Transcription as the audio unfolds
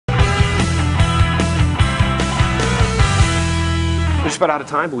about out of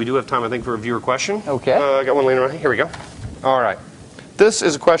time, but we do have time, I think, for a viewer question. Okay. I got one laying around. Here we go. All right. This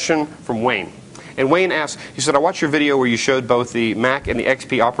is a question from Wayne. And Wayne asked, he said, I watched your video where you showed both the Mac and the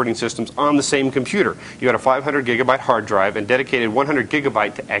XP operating systems on the same computer. You had a 500 gigabyte hard drive and dedicated 100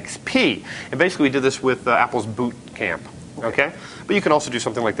 gigabyte to XP. And basically we did this with Apple's Bootcamp. Okay? But you can also do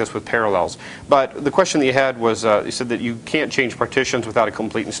something like this with Parallels. But the question that you had was, you said that you can't change partitions without a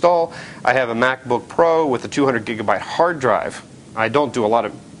complete install. I have a MacBook Pro with a 200 gigabyte hard drive. I don't do a lot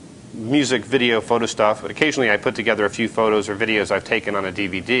of music, video, photo stuff, but occasionally I put together a few photos or videos I've taken on a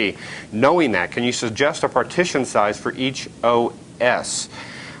DVD. Knowing that, can you suggest a partition size for each OS?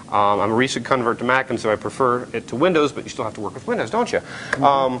 I'm a recent convert to Mac, and so I prefer it to Windows, but you still have to work with Windows, don't you?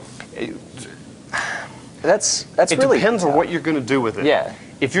 Mm-hmm. It really depends on what you're going to do with it. Yeah.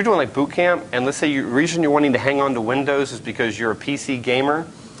 If you're doing like Bootcamp, and let's say the reason you're wanting to hang on to Windows is because you're a PC gamer,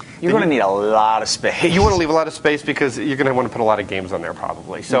 you're going to need a lot of space. You want to leave a lot of space because you're going to want to put a lot of games on there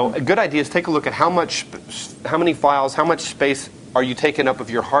probably. So a good idea is take a look at how many files, how much space are you taking up of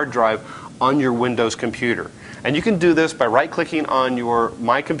your hard drive on your Windows computer. And you can do this by right-clicking on your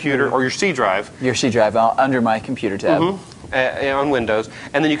My Computer or your C drive. Your C drive under My Computer tab. On Windows,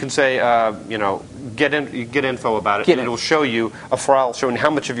 and then you can say, you know, get info about it, and it'll show you a file showing how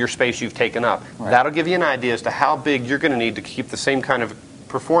much of your space you've taken up. Right. That'll give you an idea as to how big you're going to need to keep the same kind of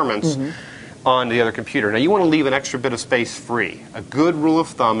performance on the other computer. Now you want to leave an extra bit of space free. A good rule of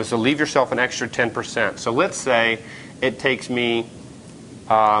thumb is to leave yourself an extra 10%. So let's say it takes me,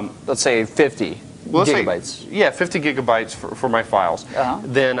 let's say 50 gigabytes. 50 gigabytes for my files.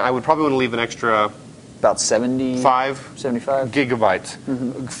 Then I would probably want to leave an extra about 75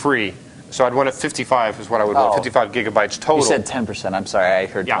 gigabytes free. So I'd want it 55 is what I would want, 55 gigabytes total. You said 10%. I'm sorry, I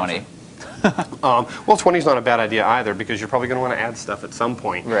heard 20. Well, 20 is not a bad idea either because you're probably going to want to add stuff at some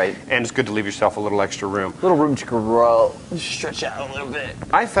point. Right. And it's good to leave yourself a little extra room. A little room to grow, stretch out a little bit.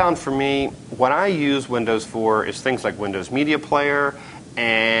 I found for me, what I use Windows for is things like Windows Media Player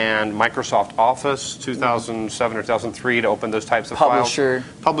and Microsoft Office 2007 or 2003 to open those types of files.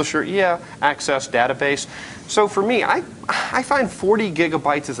 Publisher, yeah. Access, database. So for me, I find 40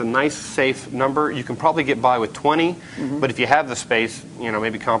 gigabytes is a nice, safe number. You can probably get by with 20, but if you have the space, you know,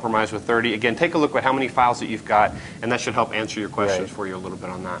 maybe compromise with 30. Again, take a look at how many files that you've got, and that should help answer your questions for you a little bit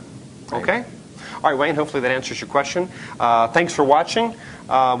on that. Okay? All right, Wayne, hopefully that answers your question. Thanks for watching.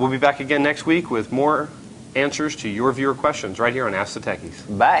 We'll be back again next week with more answers to your viewer questions right here on Ask the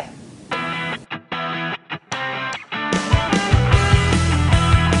Techies. Bye.